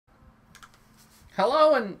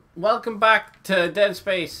Hello and welcome back to Dead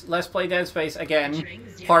Space. Let's play Dead Space again.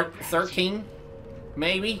 Part 13?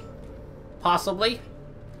 Maybe? Possibly?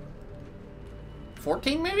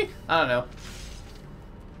 14 maybe? I don't know.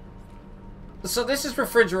 So this is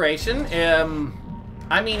refrigeration.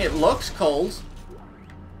 I mean, it looks cold.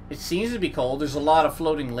 It seems to be cold. There's a lot of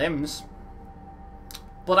floating limbs.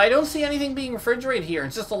 But I don't see anything being refrigerated here.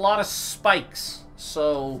 It's just a lot of spikes.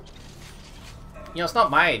 So, you know, it's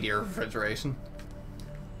not my idea of refrigeration.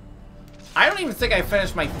 I don't even think I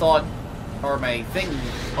finished my thought, or my thing.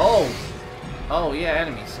 Oh yeah,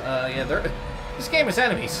 enemies. Yeah, this game is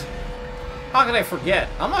enemies. How could I forget?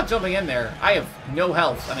 I'm not jumping in there. I have no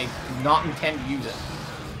health, and I do not intend to use it.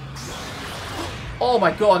 Oh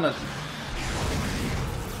my god, no.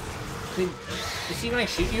 You see when I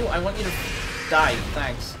shoot you? I want you to die,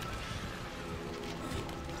 thanks.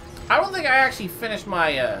 I don't think I actually finished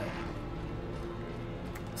my,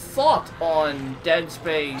 thought on Dead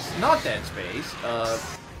Space, not Dead Space,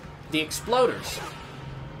 the exploders.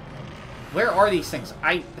 Where are these things?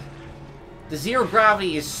 The zero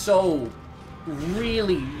gravity is so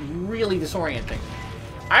really disorienting.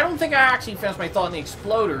 I don't think I actually finished my thought on the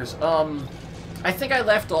exploders. I think I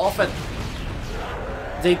left off at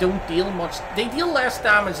they don't deal much. They deal less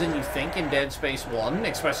damage than you think in Dead Space 1,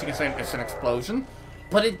 especially considering it's an explosion.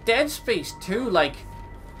 But in Dead Space 2, like,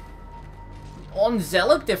 on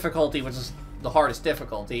Zealot difficulty, which is the hardest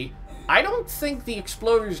difficulty, I don't think the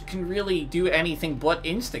exploders can really do anything but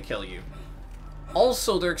insta-kill you.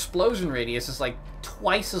 Also, their explosion radius is like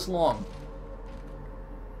twice as long.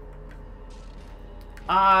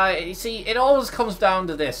 You see, it always comes down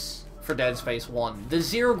to this for Dead Space 1. The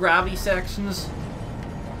zero gravity sections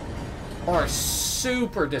are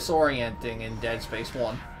super disorienting in Dead Space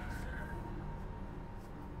 1.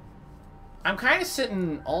 I'm kind of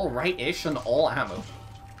sitting all right-ish on all ammo.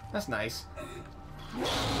 That's nice.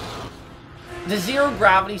 The zero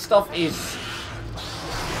gravity stuff is...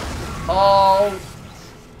 Oh...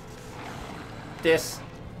 This...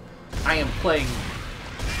 I am playing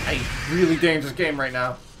a really dangerous game right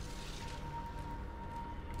now.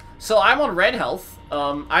 So I'm on red health.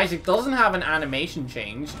 Isaac doesn't have an animation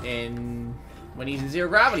change when he's in zero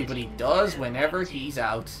gravity, but he does whenever he's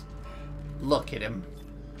out. Look at him.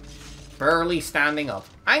 Barely standing up.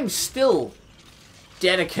 I'm still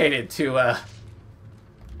dedicated to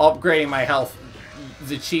upgrading my health.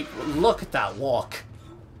 Look at that walk.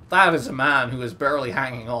 That is a man who is barely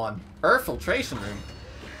hanging on. Earth filtration room.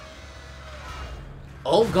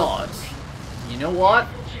 Oh god. You know what?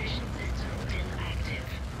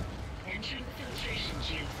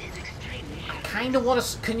 I kinda wanna...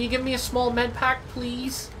 Can you give me a small med pack,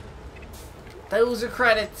 please? Those are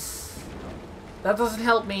credits. That doesn't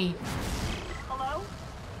help me.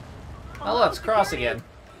 Oh, it's Cross again.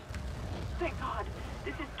 Thank God.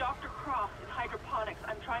 This is Dr. Cross in hydroponics.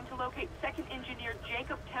 I'm trying to locate second engineer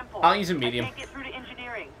Jacob Temple. I'll use a medium. I can't get through to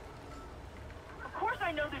engineering. Of course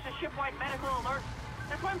I know there's a shipwide medical alert.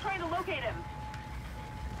 That's why I'm trying to locate him.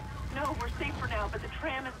 No, we're safe for now, but the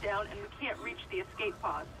tram is down and we can't reach the escape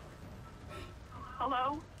pods.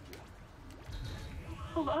 Hello?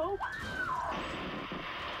 Hello?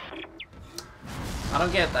 I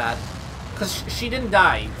don't get that. Because she didn't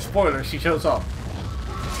die. Spoiler, she shows up.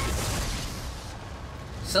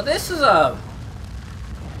 So this is a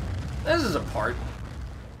part.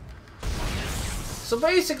 So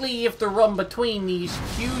basically you have to run between these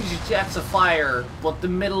huge jets of fire, but the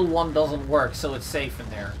middle one doesn't work, so it's safe in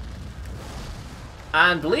there.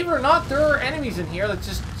 And believe it or not, there are enemies in here that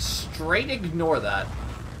just straight ignore that.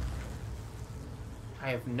 I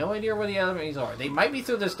have no idea where the enemies are. They might be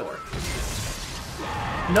through this door.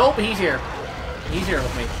 Nope, he's here. He's here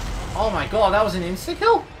with me. Oh my god, that was an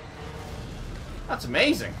insta-kill? That's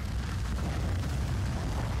amazing.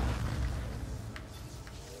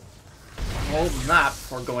 Hold that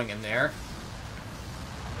before going in there.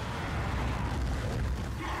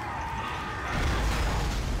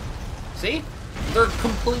 See? They're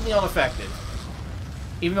completely unaffected.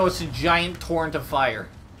 Even though it's a giant torrent of fire.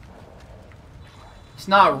 It's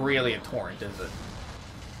not really a torrent, is it?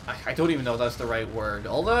 I don't even know if that's the right word.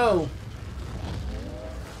 Although,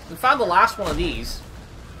 we found the last one of these.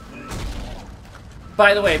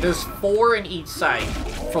 By the way, there's 4 in each side.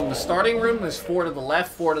 From the starting room, there's 4 to the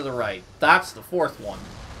left, 4 to the right. That's the 4th one.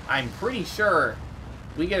 I'm pretty sure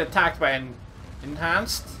we get attacked by an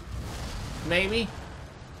enhanced. Maybe.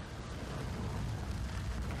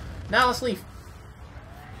 Now let's leave.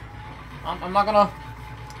 I'm not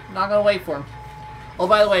gonna wait for him. Oh,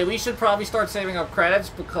 by the way, we should probably start saving up credits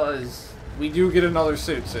because we do get another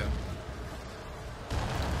suit soon.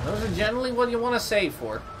 Those are generally what you want to save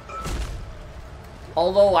for.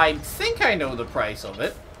 Although I think I know the price of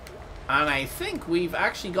it. And I think we've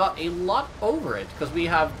actually got a lot over it. Because we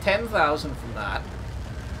have 10,000 from that.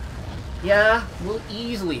 Yeah, we'll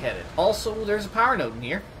easily hit it. Also, there's a power node in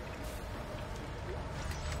here.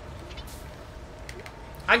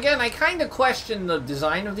 Again, I kind of question the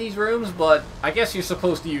design of these rooms, but I guess you're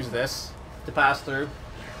supposed to use this to pass through.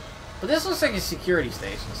 But this looks like a security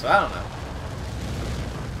station, so I don't know.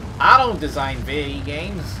 I don't design video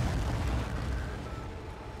games.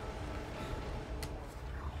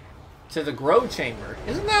 To the grow chamber.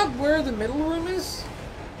 Isn't that where the middle room is?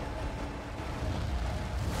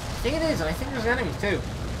 I think it is, and I think there's enemies too.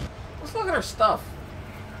 Let's look at our stuff.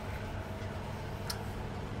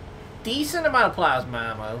 Decent amount of plasma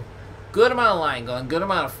ammo. Good amount of line gun. Good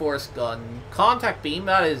amount of force gun. Contact beam.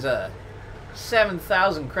 That is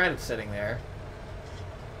 7,000 credits sitting there.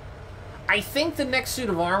 I think the next suit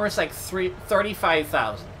of armor is like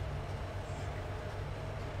 35,000.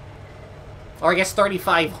 Or I guess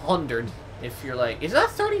 3,500. If you're like, is that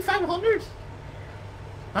 3,500?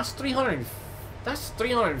 That's 300. That's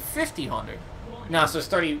 350. No, so it's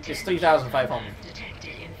 3,500.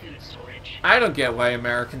 I don't get why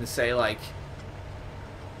Americans say like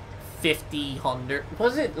 5,000.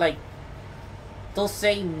 Was it like they'll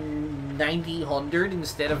say 9,000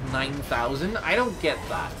 instead of 9,000? I don't get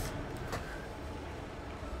that.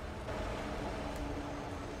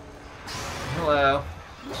 Hello.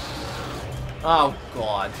 Oh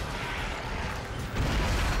God.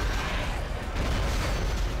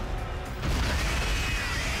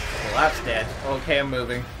 Well, that's dead. Okay, I'm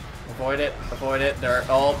moving. Avoid it. Avoid it. There.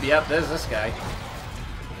 Oh, yep. There's this guy.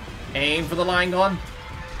 Aim for the line gun.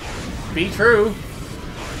 Be true.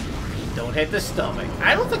 Don't hit the stomach.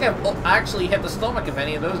 I don't think I've actually hit the stomach of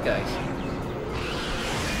any of those guys.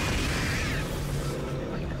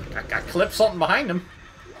 I clipped something behind him.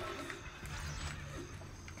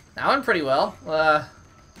 That went pretty well.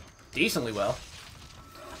 Decently well.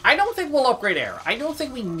 I don't think we'll upgrade air. I don't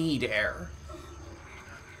think we need air.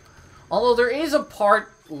 Although there is a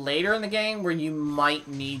part later in the game where you might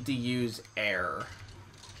need to use air.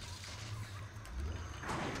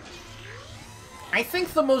 I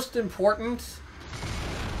think the most important...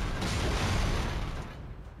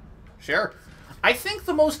 Sure. I think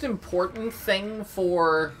the most important thing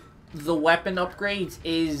for the weapon upgrades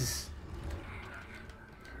is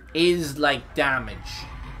like damage.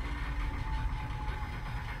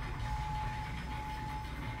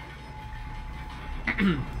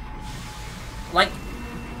 Like,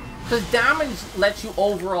 because damage lets you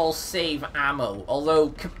overall save ammo, although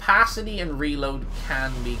capacity and reload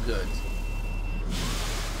can be good.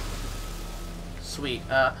 Sweet.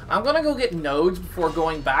 I'm gonna go get nodes before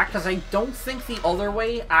going back, because I don't think the other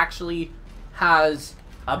way actually has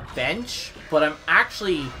a bench, but I'm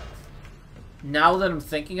actually, now that I'm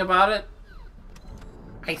thinking about it,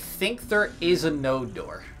 I think there is a node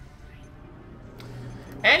door.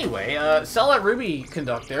 Anyway, sell that ruby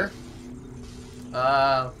conductor.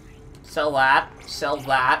 Sell that. Sell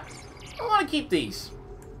that. I want to keep these.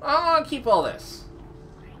 I want to keep all this.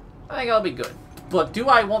 I think that'll be good. But do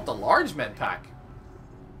I want the large med pack?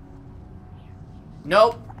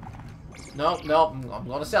 Nope. Nope, nope. I'm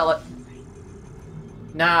going to sell it.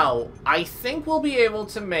 Now, I think we'll be able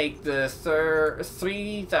to make the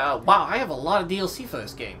 3,000... Wow, I have a lot of DLC for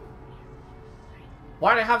this game.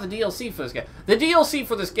 Why do I have the DLC for this game? The DLC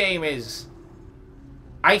for this game is...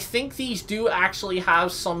 I think these do actually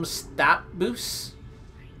have some stat boosts.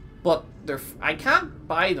 But they're... I can't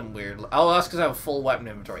buy them weirdly. Oh, that's because I have a full weapon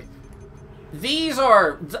inventory. These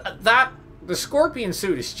are... The Scorpion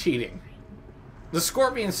suit is cheating. The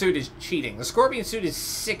Scorpion suit is cheating. The Scorpion suit is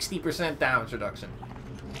 60% damage reduction.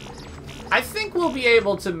 I think we'll be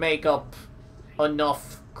able to make up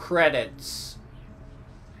enough credits.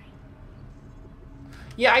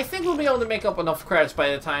 Yeah, I think we'll be able to make up enough credits by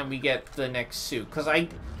the time we get the next suit. Because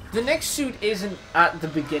the next suit isn't at the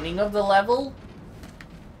beginning of the level.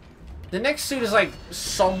 The next suit is like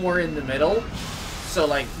somewhere in the middle. So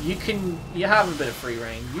like you have a bit of free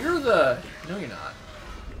reign. You're the... No, you're not.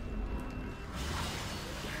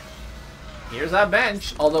 Here's that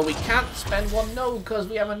bench, although we can't spend one node because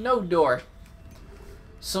we have a node door.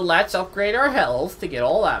 So let's upgrade our health to get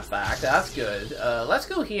all that back. That's good. Let's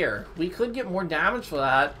go here. We could get more damage for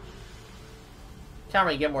that. Can't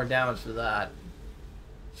really get more damage for that.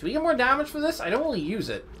 Should we get more damage for this? I don't really use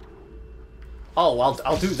it. Oh,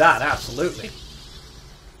 I'll do that, absolutely.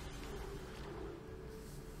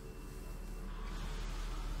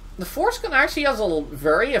 The Force Gun actually has a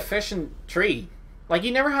very efficient tree. Like,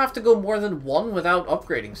 you never have to go more than one without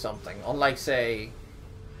upgrading something. Unlike, say...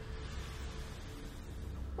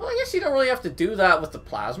 Well, I guess guess you don't really have to do that with the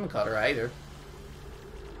plasma cutter either.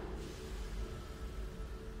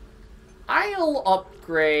 I'll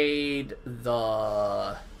upgrade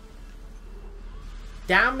the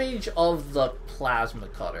damage of the plasma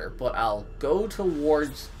cutter, but I'll go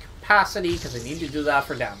towards capacity because I need to do that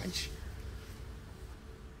for damage.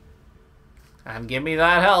 And give me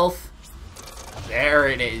that health. There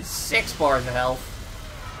it is. 6 bars of health.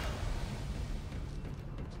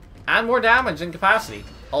 And more damage and capacity.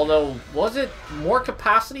 Although, was it more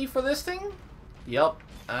capacity for this thing? Yup.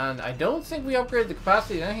 And I don't think we upgraded the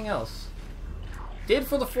capacity to anything else. Did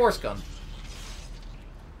for the force gun.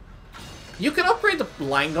 You can upgrade the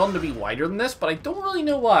line gun to be wider than this, but I don't really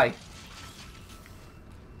know why.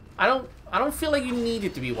 I don't feel like you need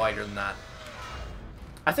it to be wider than that.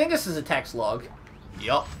 I think this is a text log.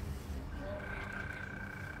 Yup.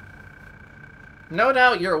 No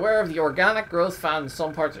doubt you're aware of the organic growth found in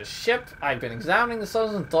some parts of the ship. I've been examining the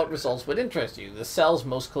cells and thought results would interest you. The cells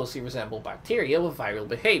most closely resemble bacteria with viral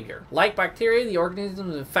behavior. Like bacteria, the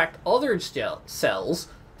organisms infect other cells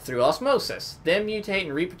through osmosis, then mutate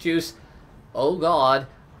and reproduce, oh god,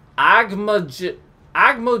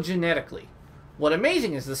 agmogenetically. What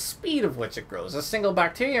amazing is the speed of which it grows. A single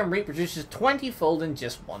bacterium reproduces 20-fold in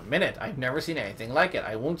just 1 minute. I've never seen anything like it.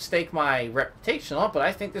 I won't stake my reputation on it, but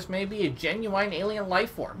I think this may be a genuine alien life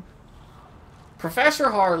form. Professor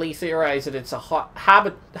Harley theorized that it's a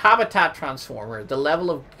habitat transformer. The level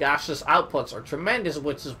of gaseous outputs are tremendous,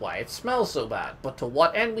 which is why it smells so bad. But to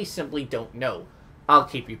what end, we simply don't know. I'll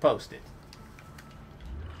keep you posted.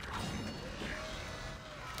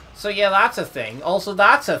 So yeah, that's a thing. Also,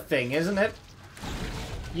 that's a thing, isn't it?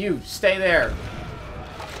 You, stay there.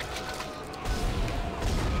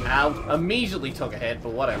 Ow. Immediately took a hit,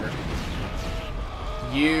 but whatever.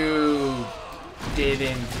 You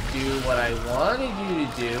didn't do what I wanted you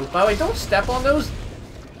to do. By the way, don't step on those.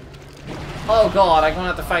 Oh god, I'm gonna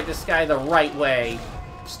have to fight this guy the right way.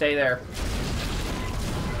 Stay there.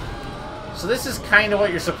 So this is kind of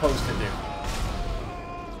what you're supposed to do.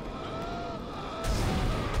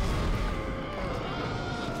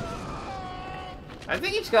 I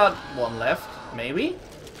think he's got one left, maybe?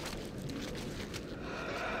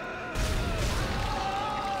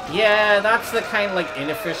 Yeah, that's the kind of, like,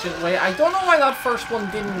 inefficient way. I don't know why that first one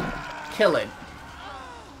didn't kill it.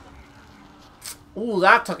 Ooh,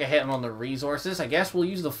 that took a hit on the resources. I guess we'll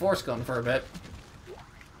use the force gun for a bit.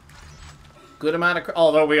 Good amount of...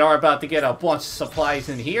 Although we are about to get a bunch of supplies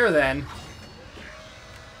in here, then.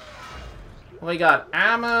 We got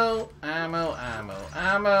ammo,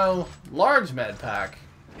 large med pack.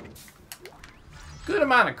 Good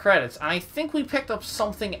amount of credits. I think we picked up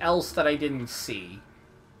something else that I didn't see.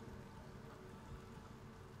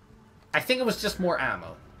 I think it was just more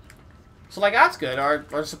ammo. So, like, that's good. Our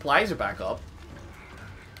supplies are back up.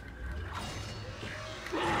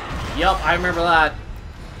 Yup, I remember that.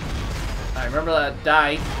 I remember that.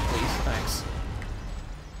 Die, please. Thanks.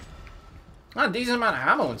 Not a decent amount of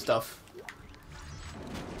ammo and stuff.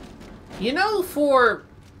 You know,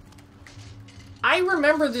 I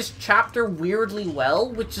remember this chapter weirdly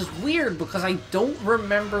well, which is weird because I don't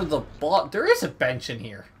remember the boss. There is a bench in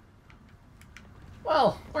here.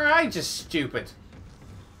 Well, or am I just stupid?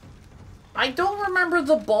 I don't remember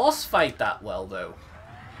the boss fight that well, though.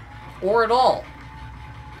 Or at all.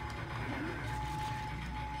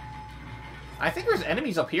 I think there's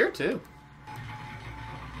enemies up here, too.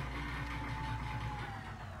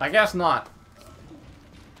 I guess not.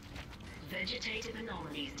 Vegetative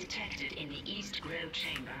anomalies detected in the East Grow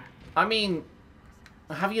chamber. I mean,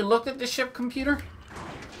 have you looked at the ship computer?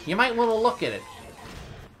 You might want to look at it.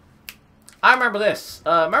 I remember this.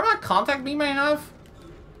 Remember that contact beam I have?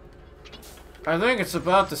 I think it's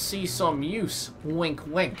about to see some use. Wink,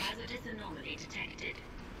 wink. Hazardous anomaly detected.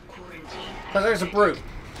 Quarantine. Because there's a brute.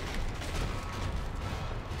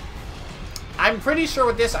 I'm pretty sure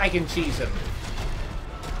with this I can cheese him.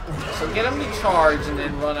 So get him to charge and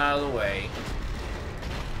then run out of the way.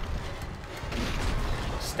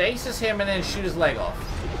 Stasis him and then shoot his leg off.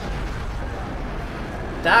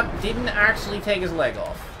 That didn't actually take his leg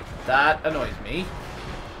off. That annoys me.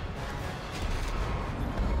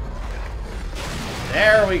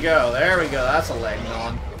 There we go. There we go. That's a leg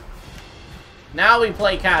gone. Now we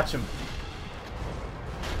play catch him.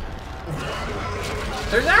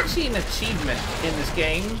 There's actually an achievement in this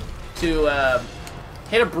game to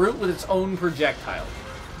hit a brute with its own projectile.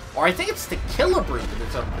 Or I think it's to kill a brute with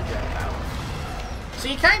its own projectile. So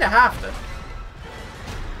you kind of have to.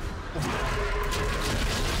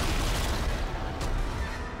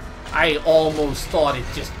 I almost thought it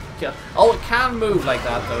just... Oh, it can move like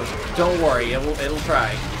that, though. Don't worry, it'll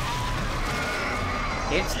try.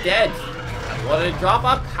 It's dead. What did it drop?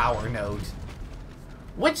 A power node.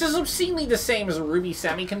 Which is obscenely the same as a ruby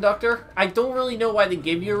semiconductor. I don't really know why they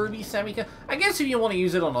give you a ruby semiconductor. I guess if you want to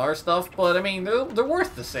use it on our stuff, but I mean, they're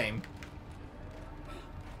worth the same.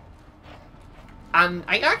 And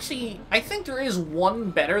I think there is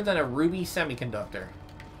one better than a ruby semiconductor.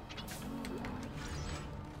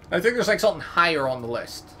 I think there's like something higher on the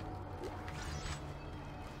list.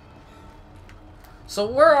 So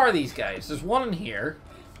where are these guys? There's one in here.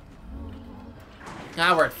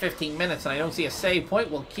 Now we're at 15 minutes and I don't see a save point.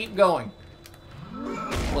 We'll keep going.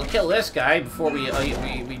 We'll kill this guy before we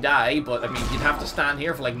die, but I mean, you'd have to stand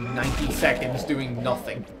here for like 90 seconds doing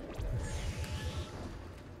nothing.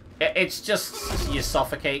 It's just, you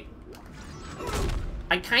suffocate.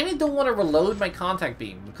 I kind of don't want to reload my contact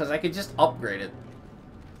beam because I could just upgrade it.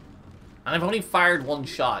 And I've only fired one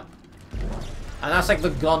shot. And that's like the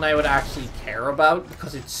gun I would actually care about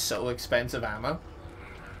because it's so expensive ammo.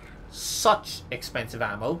 Such expensive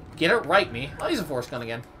ammo. Get it right, me. I'll use a force gun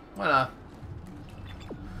again. Why not?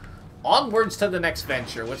 Onwards to the next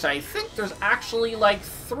venture, which I think there's actually like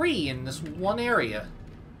 3 in this one area.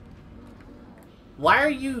 Why are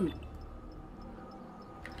you...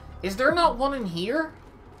 Is there not one in here?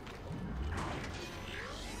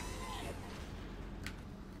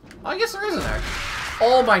 I guess there isn't actually.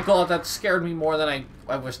 Oh my god, that scared me more than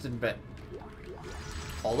I wished it bit.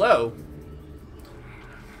 Although...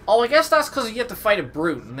 Oh, I guess that's because you have to fight a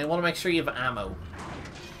brute, and they want to make sure you have ammo.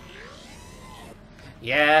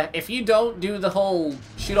 Yeah, if you don't do the whole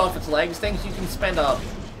shoot off its legs things, you can spend a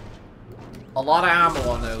lot of ammo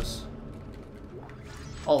on those.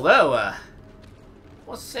 Although,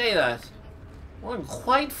 let's say that we're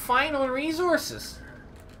quite fine on resources.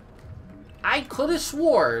 I could have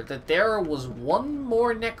swore that there was one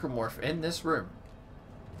more necromorph in this room.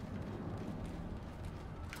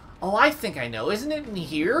 Oh, I think I know. Isn't it in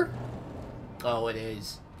here? Oh, it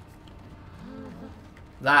is.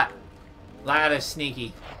 That is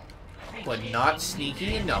sneaky. But not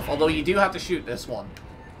sneaky enough. Although you do have to shoot this one.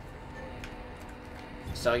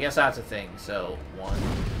 So I guess that's a thing. So, 1,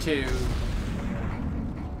 2...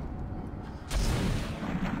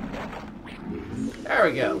 There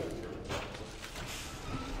we go.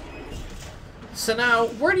 So now,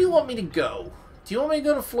 where do you want me to go? Do you want me to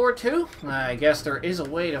go to floor 2? I guess there is a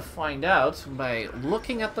way to find out by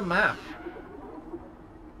looking at the map.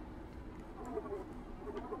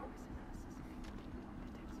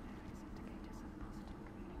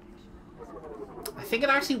 I think it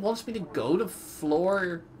actually wants me to go to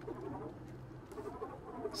floor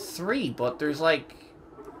 3, but there's like...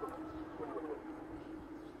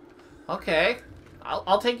 Okay.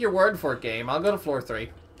 I'll take your word for it, game. I'll go to floor 3.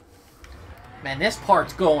 Man, this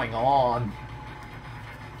part's going on.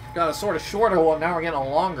 Got a sort of shorter one, now we're getting a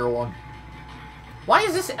longer one. Why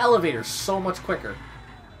is this elevator so much quicker?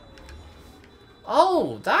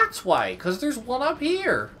 Oh, that's why. Because there's one up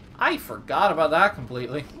here. I forgot about that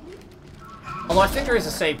completely. Although I think there is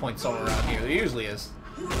a save point somewhere around here. There usually is.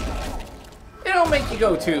 It don't make you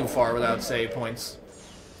go too far without save points.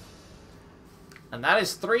 And that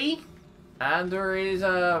is 3. And there is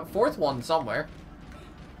a 4th one somewhere.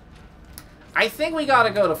 I think we gotta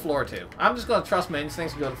go to floor 2. I'm just gonna trust my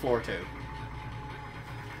instincts and go to floor 2.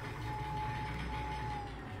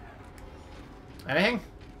 Anything?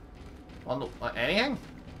 Anything?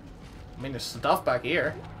 I mean, there's stuff back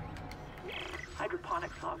here.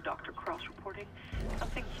 Hydroponics log, Dr. Cross reporting.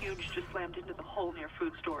 Something huge just slammed into the hole near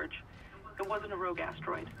food storage. It wasn't a rogue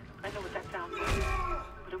asteroid. I know what that sounds like.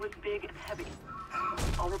 But it was big and heavy.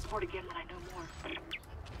 I'll report again when I know more.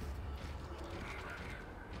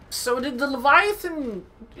 So did the Leviathan...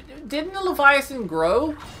 Didn't the Leviathan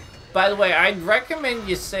grow? By the way, I'd recommend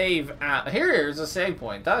you save... Here's a save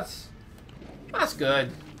point. That's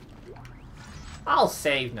good. I'll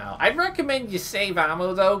save now. I'd recommend you save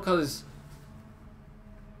ammo, though, because...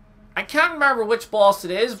 I can't remember which boss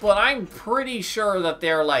it is, but I'm pretty sure that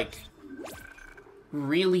they're, like...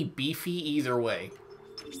 really beefy either way.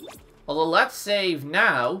 Although, let's save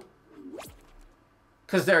now.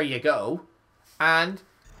 Because there you go. And...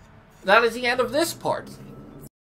 that is the end of this part.